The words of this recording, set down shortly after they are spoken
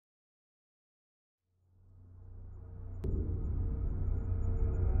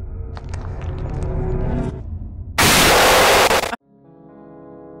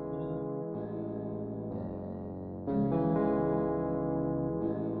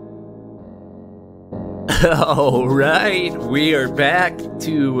Alright, we are back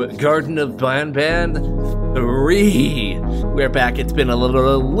to Garten of Banban 3. We're back. It's been a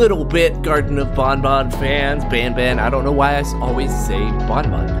little bit, Garten of Banban fans. Banban, I don't know why I always say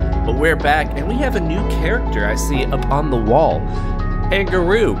Banban. But we're back, and we have a new character I see up on the wall.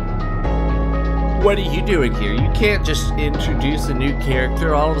 Kangaroo. What are you doing here? You can't just introduce a new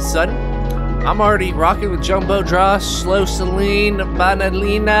character all of a sudden. I'm already rocking with Jumbo Drosh, Slow Celine,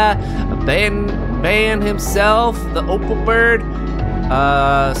 Banalina, Ban himself, the Opal Bird,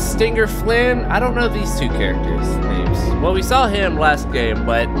 Stinger Flynn. I don't know these two characters' names. Well, we saw him last game,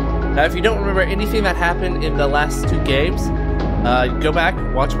 but if you don't remember anything that happened in the last two games, go back,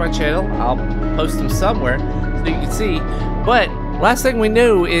 watch my channel. I'll post them somewhere so you can see. But last thing we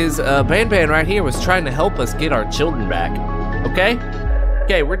knew is Banban right here was trying to help us get our children back. Okay?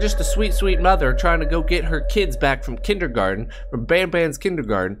 Okay, we're just a sweet, sweet mother trying to go get her kids back from kindergarten, from Banban's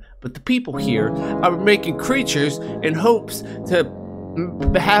kindergarten, but the people here are making creatures in hopes to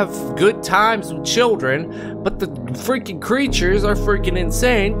have good times with children, but the freaking creatures are freaking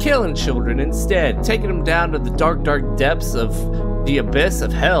insane, killing children instead, taking them down to the dark, dark depths of the abyss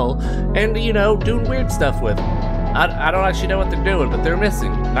of hell, and, you know, doing weird stuff with them. I don't actually know what they're doing, but they're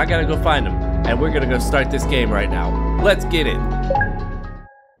missing. I gotta go find them, and we're gonna go start this game right now. Let's get it.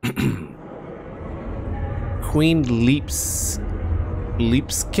 Queen Leaps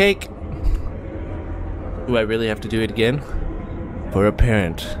cake. Do I really have to do it again? For a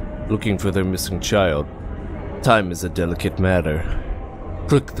parent looking for their missing child, time is a delicate matter.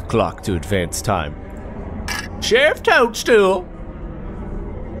 Click the clock to advance time. Sheriff Toadstool.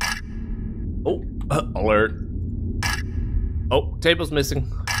 Oh, alert. Oh, table's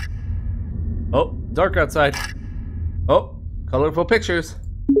missing. Oh, dark outside. Oh, colorful pictures.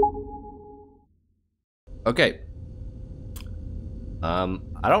 Okay. I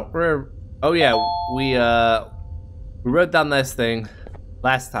don't remember. Oh yeah, we wrote down this thing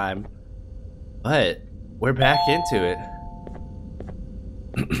last time, but we're back into it.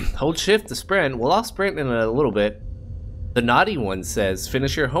 Hold shift to sprint. Well, I'll sprint in a little bit. The naughty one says,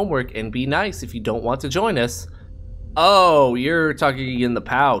 finish your homework and be nice if you don't want to join us. Oh, you're talking in the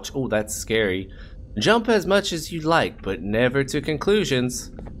pouch. Oh, that's scary. Jump as much as you like, but never to conclusions.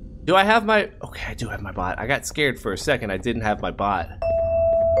 Do I have my... Okay, I do have my bot. I got scared for a second. I didn't have my bot.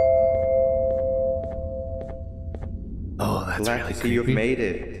 Oh, that's Glad really to see creepy. you've made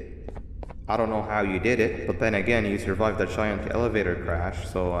it. I don't know how you did it, but then again, you survived that giant elevator crash,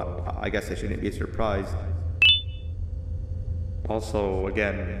 so I guess I shouldn't be surprised. Also,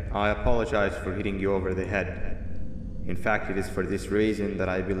 again, I apologize for hitting you over the head. In fact, it is for this reason that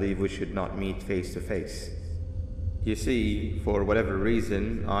I believe we should not meet face to face. You see, for whatever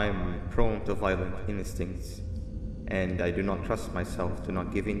reason, I'm prone to violent instincts, and I do not trust myself to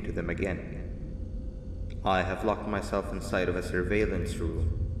not give in to them again. I have locked myself inside of a surveillance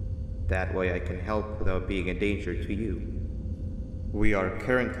room. That way I can help without being a danger to you. We are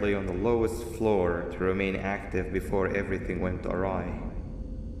currently on the lowest floor to remain active before everything went awry.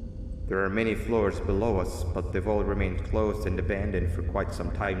 There are many floors below us, but they've all remained closed and abandoned for quite some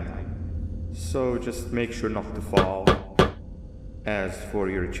time now. So just make sure not to fall. As for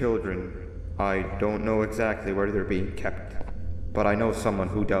your children, I don't know exactly where they're being kept, but I know someone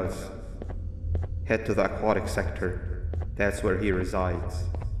who does. Head to the aquatic sector. That's where he resides.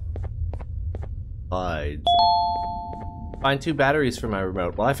 Find 2 batteries for my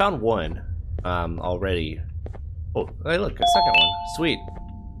remote. Well, I found one already. Oh, hey, look, a second one. Sweet.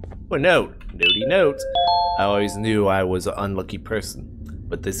 Oh, note. Notey note. I always knew I was an unlucky person,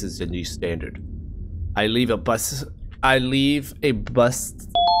 but this is the new standard. I leave a bustling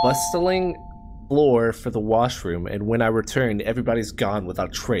floor for the washroom, and when I return, everybody's gone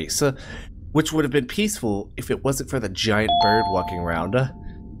without trace. Which would have been peaceful if it wasn't for the giant bird walking around.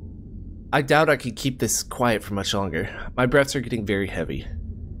 I doubt I could keep this quiet for much longer. My breaths are getting very heavy.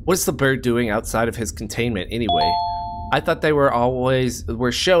 What is the bird doing outside of his containment anyway? I thought they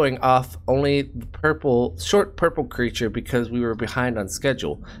were showing off only the short purple creature because we were behind on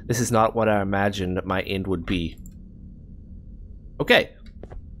schedule. This is not what I imagined my end would be. Okay.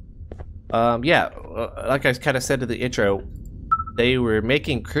 Yeah, like I kind of said in the intro, they were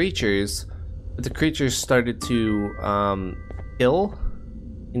making creatures, but the creatures started to kill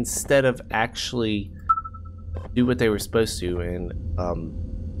instead of actually do what they were supposed to and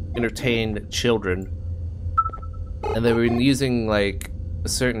entertain children. And they were using like a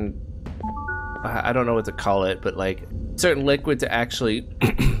certain, I don't know what to call it, but like certain liquid to actually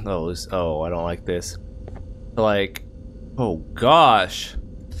oh, I don't like this. Like, oh gosh,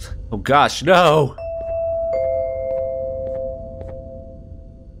 no.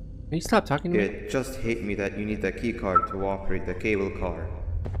 Can you stop talking to me? It just hit me that you need the key card to operate the cable car.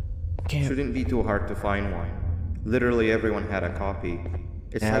 Can't. Shouldn't be too hard to find one. Literally everyone had a copy.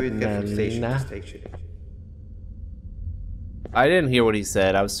 It's how you get from station to station. I didn't hear what he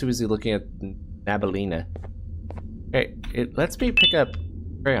said. I was too busy looking at Nabelina. Hey, it lets me pick up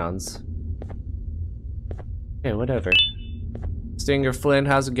crayons. Okay, whatever. Stinger Flynn,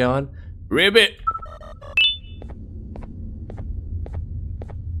 how's it going? Ribbit!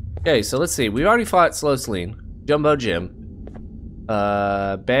 Okay, so let's see. We already fought Slow Sleen, Jumbo Jim,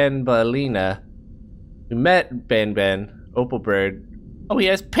 Banbalina. We met Banban, Opal Bird. Oh, he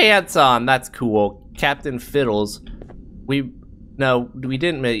has pants on. That's cool. Captain Fiddles. No, we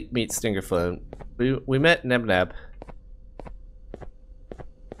didn't meet Stinger Flynn. We met Nab.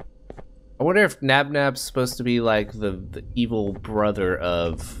 I wonder if Nab supposed to be like the evil brother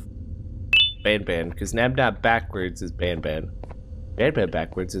of Banban, because Nab backwards is Banban. Banban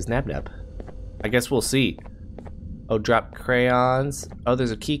backwards is Nab. I guess we'll see. Oh, drop crayons. Oh,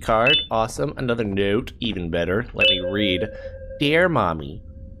 there's a key card. Awesome. Another note. Even better. Let me read. Dear Mommy,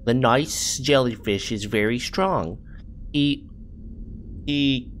 the nice jellyfish is very strong. He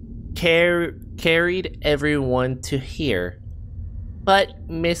carried everyone to here. But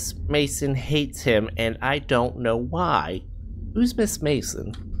Miss Mason hates him, and I don't know why. Who's Miss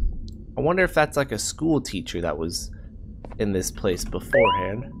Mason? I wonder if that's like a school teacher that was in this place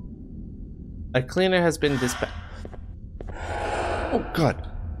beforehand. A cleaner has been dispatched. Oh, God.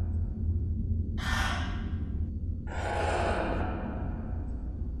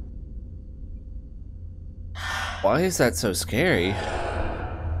 Why is that so scary?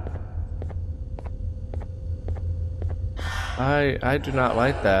 I do not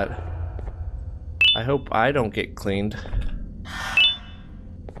like that. I hope I don't get cleaned.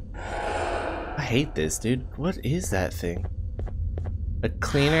 I hate this, dude. What is that thing? A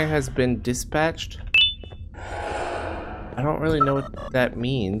cleaner has been dispatched? I don't really know what that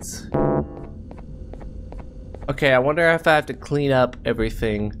means. Okay, I wonder if I have to clean up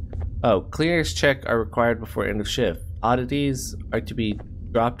everything. Oh, cleaners check are required before end of shift. Oddities are to be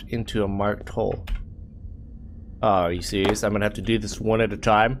dropped into a marked hole. Oh, are you serious? I'm gonna have to do this one at a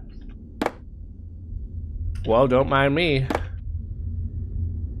time? Well, don't mind me.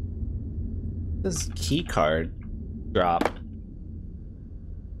 This key card drop.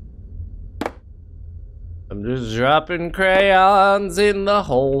 I'm just dropping crayons in the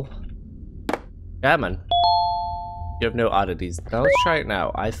hole. Come on. You have no oddities. Now let's try it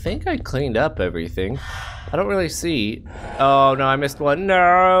now. I think I cleaned up everything. I don't really see. Oh no, I missed one.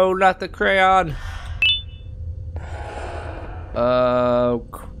 No, not the crayon.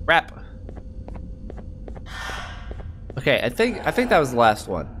 Crap. Okay, I think that was the last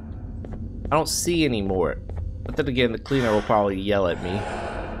one. I don't see any more. But then again, the cleaner will probably yell at me.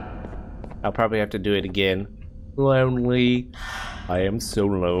 I'll probably have to do it again. Lonely. I am so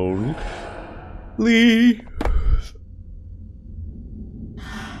lonely.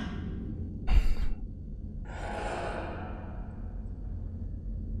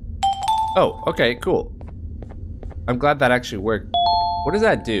 Oh, okay, cool. I'm glad that actually worked. What does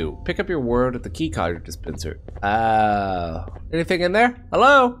that do? Pick up your word at the key card dispenser. Anything in there?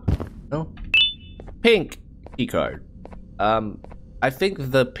 Hello? No? Pink key card. I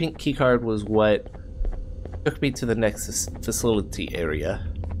think the pink key card was what took me to the next facility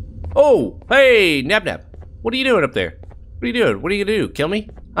area. Oh, hey, Nab. What are you doing up there? What are you doing? What are you gonna do? Kill me?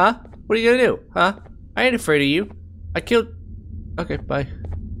 Huh? What are you gonna do? Huh? I ain't afraid of you. I killed... Okay, bye.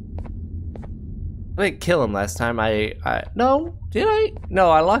 I didn't kill him last time. No, did I? No,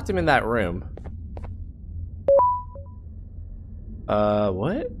 I locked him in that room.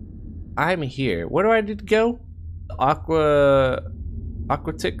 What? I'm here. Where do I need to go?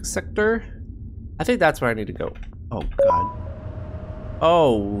 Aquatic sector? I think that's where I need to go. Oh, God.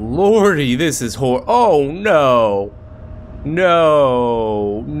 Oh, lordy, this is oh, no.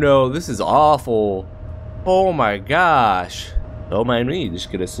 No, this is awful. Oh, my gosh. Don't mind me,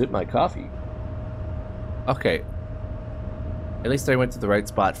 just gonna sip my coffee. Okay. At least I went to the right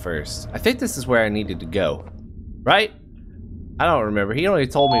spot first. I think this is where I needed to go. Right? I don't remember. He only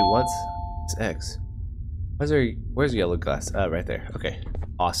told me once. It's X. Where's the yellow glass? Right there. Okay.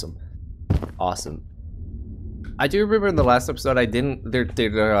 Awesome. Awesome. I do remember in the last episode I didn't... There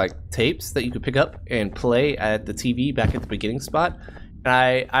are like tapes that you could pick up and play at the TV back at the beginning spot.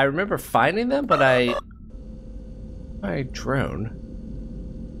 And I remember finding them, but my drone...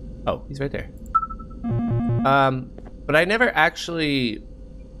 Oh, he's right there. But I never actually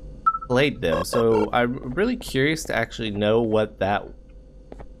played them, so I'm really curious to actually know what that...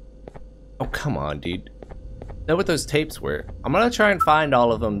 Oh, come on, dude. know what those tapes were. I'm gonna try and find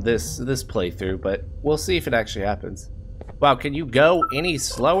all of them this playthrough, but we'll see if it actually happens. Wow, can you go any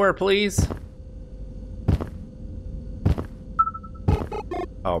slower, please?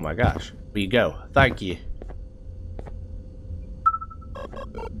 Oh my gosh. Will you go? Thank you.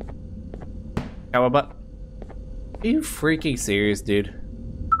 How about... Are you freaking serious, dude?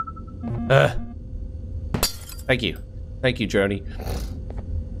 Thank you. Thank you, Joni.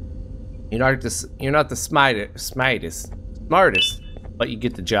 You're not the smartest, but you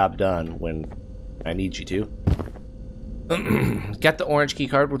get the job done when I need you to. Get the orange key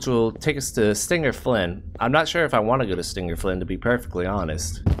card, which will take us to Stinger Flynn. I'm not sure if I want to go to Stinger Flynn, to be perfectly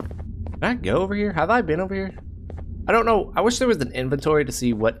honest. Can I go over here? Have I been over here? I don't know. I wish there was an inventory to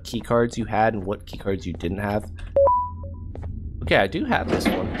see what key cards you had and what key cards you didn't have. Okay, I do have this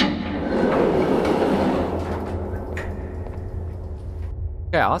one.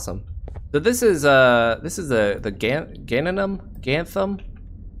 Okay, awesome. So this is the Gantham.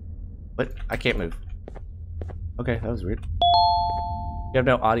 What? I can't move. Okay, that was weird. You have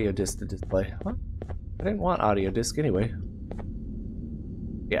no audio disc to display. What? I didn't want audio disc anyway.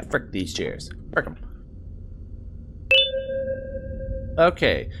 Yeah, frick these chairs. Frick them.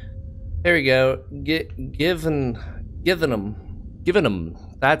 Okay, there we go. Given them.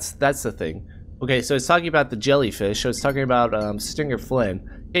 That's the thing. Okay, so it's talking about the jellyfish. So it's talking about Stinger Flynn.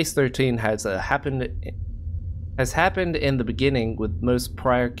 Case 13 has happened in the beginning with most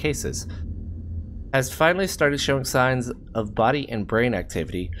prior cases. Has finally started showing signs of body and brain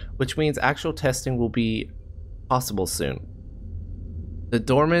activity, which means actual testing will be possible soon. The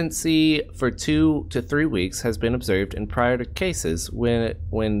dormancy for 2 to 3 weeks has been observed in prior cases when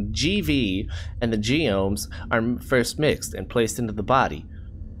GV and the genomes are first mixed and placed into the body.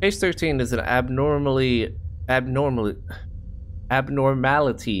 Case 13 is an abnormality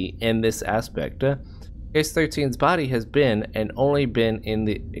in this aspect. Case 13's body has been and only been in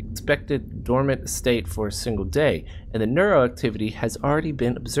the expected dormant state for a single day, and the neuroactivity has already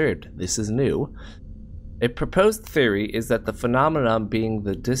been observed. This is new. A proposed theory is that the phenomenon being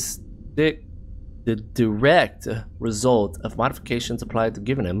the direct result of modifications applied to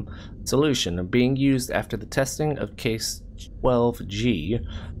given solution and being used after the testing of case 12G,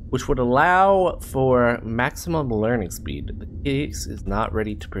 which would allow for maximum learning speed. The case is not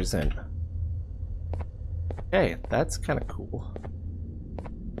ready to present. Okay, that's kind of cool.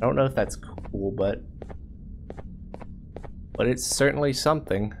 I don't know if that's cool, but it's certainly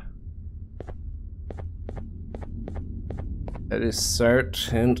something. That is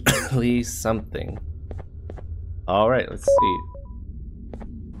certainly something. Alright, let's see.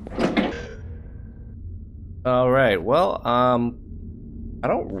 Alright, well, I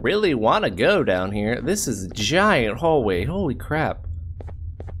don't really want to go down here. This is a giant hallway. Holy crap.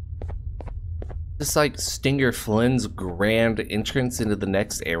 This like Stinger Flynn's grand entrance into the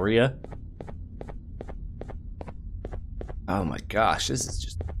next area. Oh my gosh, this is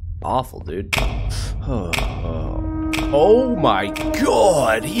just awful, dude. Oh my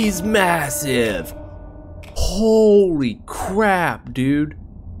god, he's massive. Holy crap, dude.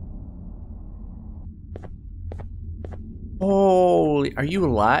 Holy, are you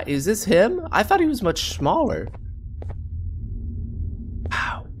alive? Is this him? I thought he was much smaller.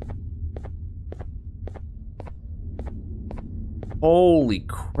 Wow. Holy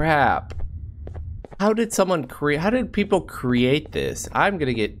crap. How did people create this? I'm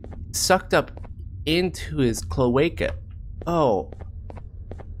gonna get sucked up into his cloaca. Oh.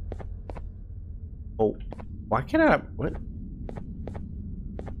 Oh. Why can't I? What?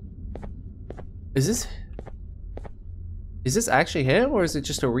 Is this actually him, or is it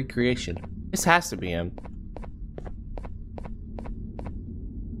just a recreation? This has to be him.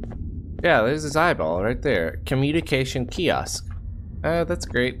 Yeah, there's his eyeball right there. Communication kiosk. That's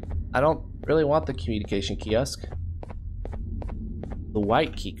great. I don't really want the communication kiosk. The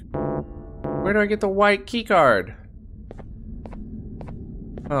white key. Where do I get the white key card?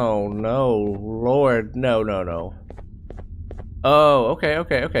 Oh no, Lord, no. Oh, okay.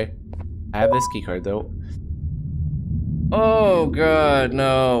 I have this key card though. Oh god,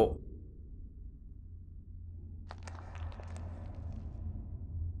 no.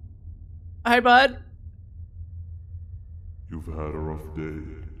 Hi, bud. You've had a rough day,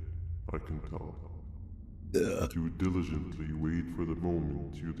 I can tell. You diligently wait for the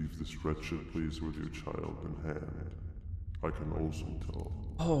moment you leave this wretched place with your child in hand. I can also tell.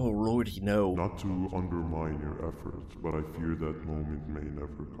 Oh, Lordy, no. Not to undermine your efforts, but I fear that moment may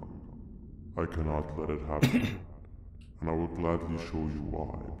never come. I cannot let it happen, and I will gladly show you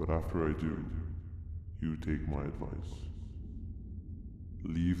why, but after I do, you take my advice.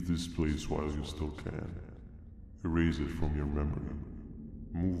 Leave this place while you still can. Erase it from your memory.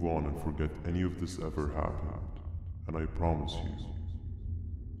 Move on and forget any of this ever happened. And I promise you,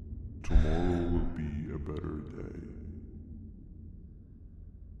 tomorrow will be a better day.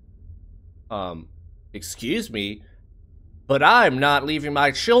 Excuse me, but I'm not leaving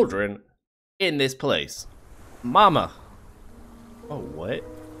my children in this place. Mama. Oh, what?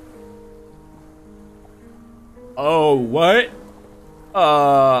 Oh, what?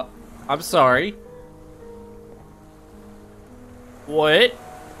 I'm sorry. What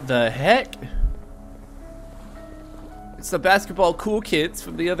the heck? It's the basketball cool kids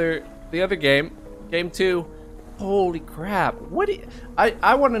from the other game. Game 2. Holy crap.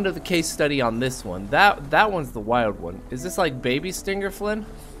 I want to know the case study on this one. That one's the wild one. Is this like baby Stinger, Flynn?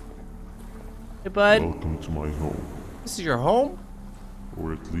 Hey, bud. Welcome to my home. This is your home?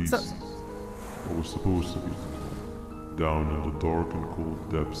 Or at least, what was supposed to be. Down in the dark and cold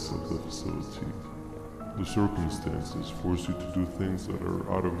depths of the facility. The circumstances force you to do things that are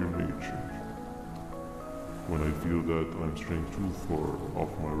out of your nature. When I feel that I'm straying too far off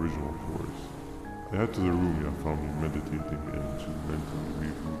my original course, I head to the room you found me meditating in to mentally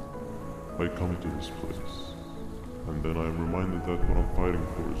regroup. I come to this place, and then I am reminded that what I'm fighting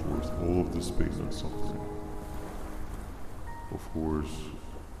for is worth all of this pain and suffering. Of course,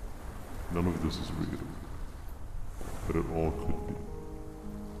 none of this is real, but it all could be.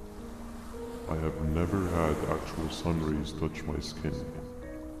 I have never had actual sun rays touch my skin.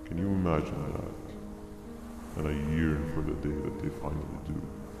 Can you imagine that? And I yearn for the day that they finally do.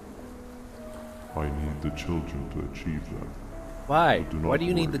 I need the children to achieve that. Why? Do Why do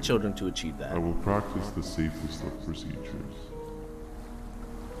you need worry. the children to achieve that? I will practice the safest of procedures.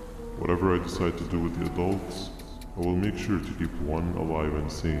 Whatever I decide to do with the adults, I will make sure to keep one alive and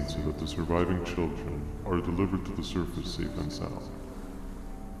sane so that the surviving children are delivered to the surface safe and sound.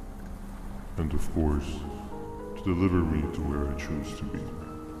 And of course, to deliver me to where I choose to be.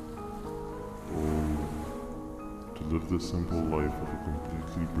 Oh, to live the simple life of a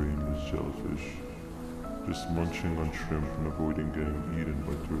completely brainless jellyfish, just munching on shrimp and avoiding getting eaten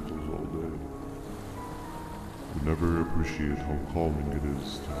by turtles all day. You never appreciate how calming it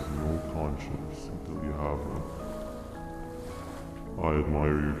is to have no conscience until you have one. I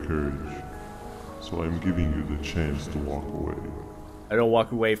admire your courage, so I am giving you the chance to walk away. I don't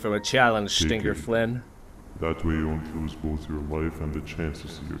walk away from a challenge, Take Stinker it. Flynn. That way you won't lose both your life and the chance to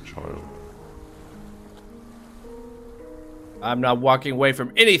see your child. I'm not walking away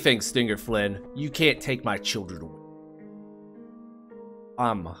from anything, Stinger Flynn. You can't take my children away.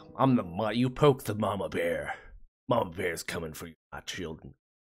 I'm the you poke the mama bear. Mama bear's coming for my children.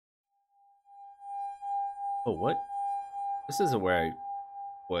 Oh, what? This isn't where I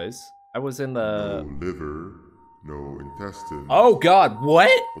was. I was in the... No liver, no intestine. Oh God,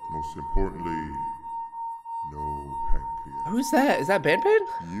 what? But most importantly, no pancreas. Who's that? Is that Banban?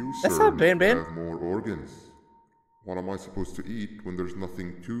 You, That's sir, not Banban. have more organs. What am I supposed to eat when there's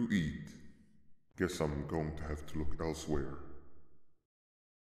nothing to eat? Guess I'm going to have to look elsewhere.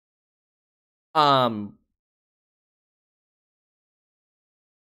 I'm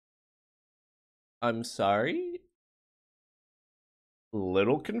sorry?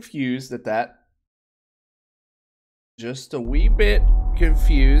 Little confused at that. Just a wee bit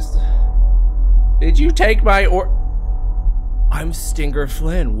confused. Did you take my I'm Stinger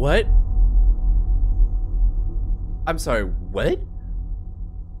Flynn, what? I'm sorry, what?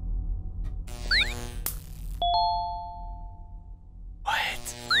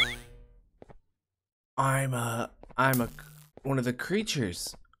 What? I'm one of the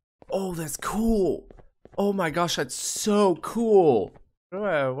creatures. Oh, that's cool. Oh my gosh, that's so cool.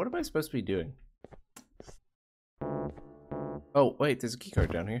 What am I supposed to be doing? Oh, wait, there's a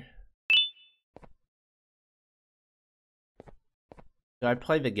keycard down here. Did I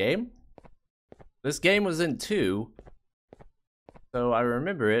play the game? This game was in 2, so I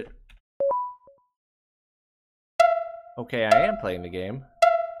remember it. Okay, I am playing the game.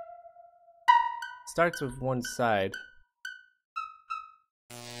 Starts with one side.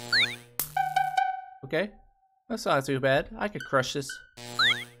 Okay, that's not too bad. I could crush this.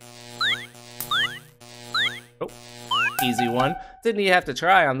 Oh, easy one. Didn't even have to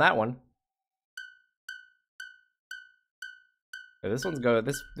try on that one. Okay,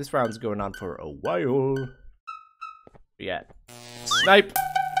 this round's going on for a while. Yeah. Snipe!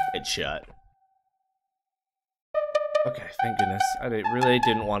 Headshot. Okay, thank goodness. I really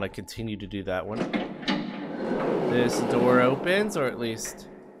didn't want to continue to do that one. This door opens, or at least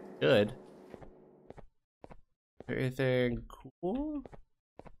should. Anything cool?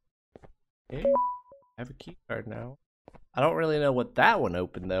 Okay, I have a key card now. I don't really know what that one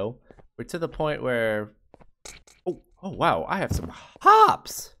opened though. We're to the point where Oh, wow. I have some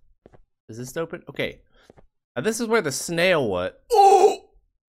hops. Is this open? Okay. Now, this is where the snail was. Oh!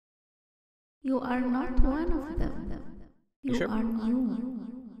 You are not one of them. You sure? are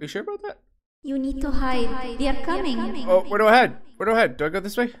new. You sure about that? You need to hide. They are coming. Oh, where do I head? Where do I head? Do I go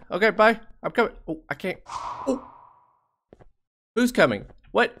this way? Okay, bye. I'm coming. Oh, I can't. Oh. Who's coming?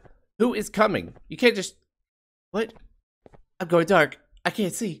 What? Who is coming? You can't just... What? I'm going dark. I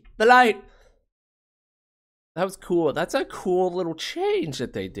can't see. The light! That was cool. That's a cool little change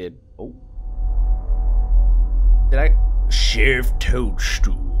that they did. Oh. Did I... Sheriff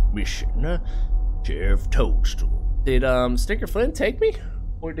Toadstool mission. Sheriff Toadstool. Did, Stinker Flynn take me?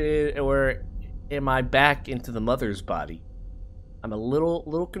 Or am I back into the mother's body? I'm a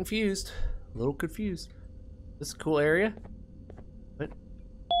little confused. A little confused. This is a cool area. What?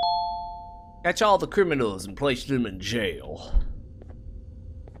 Catch all the criminals and place them in jail.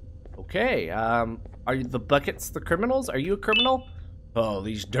 Okay, are you the buckets the criminals? Are you a criminal? Oh,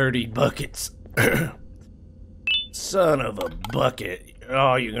 these dirty buckets. Son of a bucket.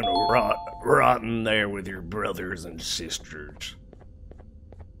 Oh, you're gonna rot in there with your brothers and sisters.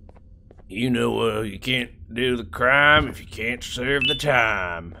 You know, you can't do the crime if you can't serve the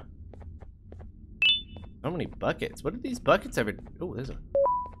time. How many buckets? What did these buckets ever... Oh, there's a... Is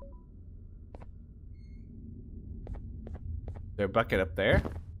there a bucket up there?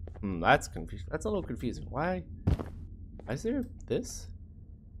 That's confusing. That's a little confusing. Why is there this?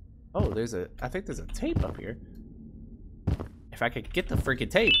 Oh, there's a... I think there's a tape up here. If I could get the freaking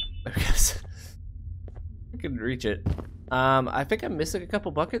tape. I guess I could reach it. I think I'm missing a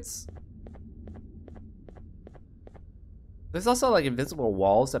couple buckets. There's also like invisible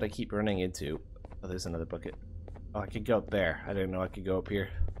walls that I keep running into. Oh, there's another bucket. Oh, I could go up there. I didn't know I could go up here.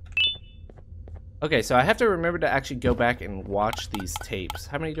 Okay, so I have to remember to actually go back and watch these tapes.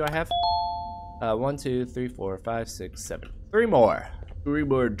 How many do I have? 1, 2, 3, 4, 5, 6, 7. 3 more. 3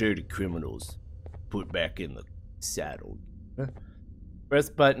 more dirty criminals. Put back in the saddle. Press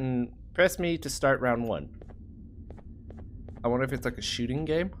button. Press me to start round 1. I wonder if it's like a shooting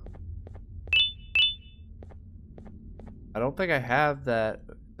game. I don't think I have that.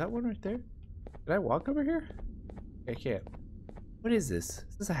 That one right there? Did I walk over here? I can't. What is this?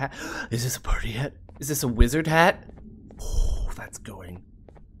 Is this a hat? Is this a party hat? Is this a wizard hat? Oh, that's going.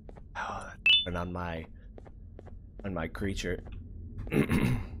 Oh, that's going on my creature.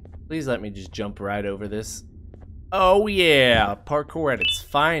 Please let me just jump right over this. Oh yeah, parkour at its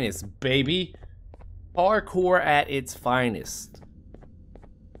finest, baby. Parkour at its finest.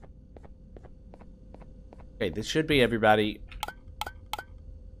 Okay, this should be everybody.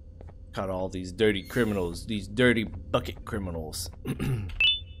 Caught all these dirty criminals, these dirty bucket criminals. Okay,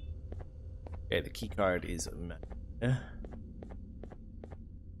 the key card is I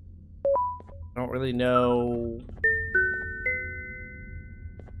don't really know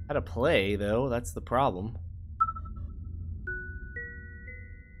how to play though, that's the problem.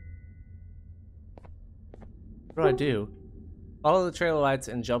 What do I do? Follow the trail of lights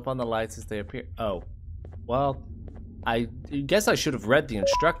and jump on the lights as they appear. Oh. Well, I guess I should have read the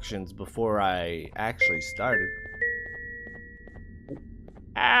instructions before I actually started.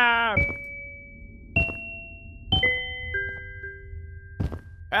 Ah!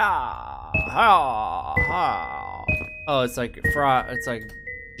 Ah! Ah! Ah! Oh, it's like frog. It's like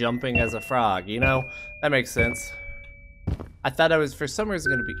jumping as a frog. You know, that makes sense. I thought I was for some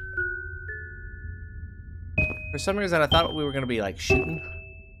reason gonna be. For some reason, I thought we were gonna be like shooting.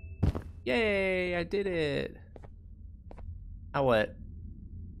 Yay! I did it. Now what?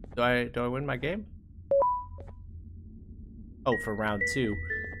 Do I win my game? Oh, for round 2.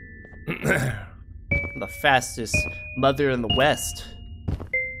 I'm the fastest mother in the West.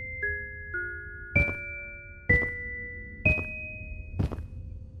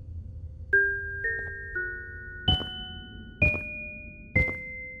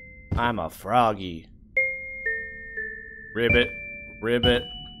 I'm a froggy. Ribbit, ribbit,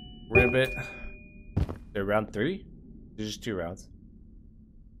 ribbit. They're round 3? There's just 2 rounds.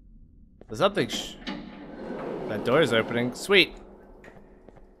 There's something. That door is opening. Sweet.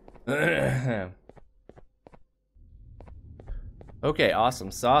 Okay, awesome,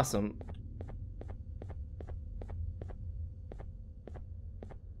 sawsome.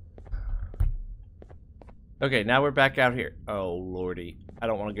 Okay, now we're back out here. Oh lordy, I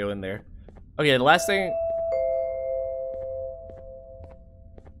don't want to go in there. Okay, the last thing.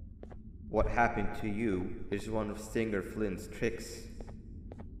 What happened to you is one of Stinger Flynn's tricks.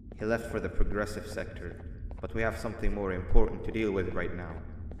 He left for the progressive sector, but we have something more important to deal with right now.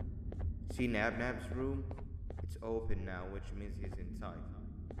 See Nabnab's room? It's open now, which means he's inside.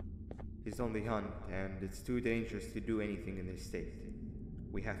 He's on the hunt, and it's too dangerous to do anything in this state.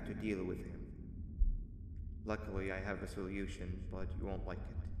 We have to deal with him. Luckily, I have a solution, but you won't like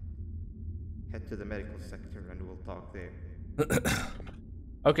it. Head to the medical sector and we'll talk there.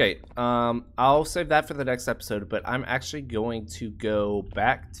 Okay, I'll save that for the next episode, but I'm actually going to go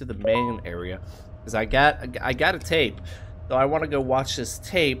back to the main area because I got a tape, so I want to go watch this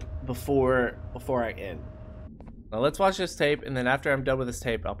tape before I end. Now let's watch this tape, and then after I'm done with this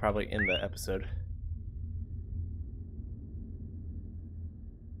tape, I'll probably end the episode.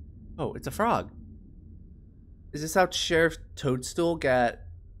 Oh, it's a frog. Is this how Sheriff Toadstool got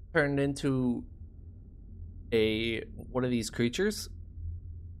turned into one of these creatures?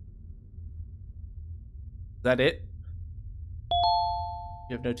 Is that it?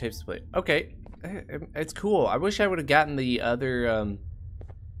 You have no tapes to play. Okay, it's cool. I wish I would have gotten the other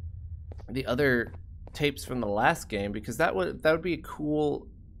tapes from the last game, because that would be cool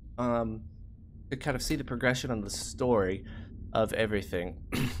to kind of see the progression on the story of everything.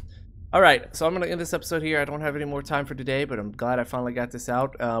 All right, so I'm gonna end this episode here. I don't have any more time for today, but I'm glad I finally got this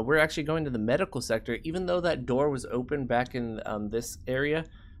out. We're actually going to the medical sector, even though that door was open back in this area.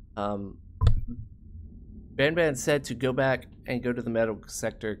 Banban said to go back and go to the medical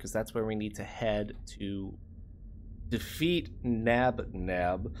sector because that's where we need to head to defeat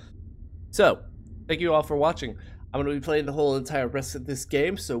Nab. So, thank you all for watching. I'm going to be playing the whole entire rest of this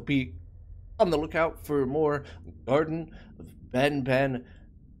game, so be on the lookout for more Garten of Banban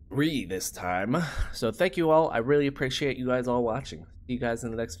 3 this time. So thank you all. I really appreciate you guys all watching. See you guys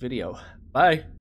in the next video. Bye!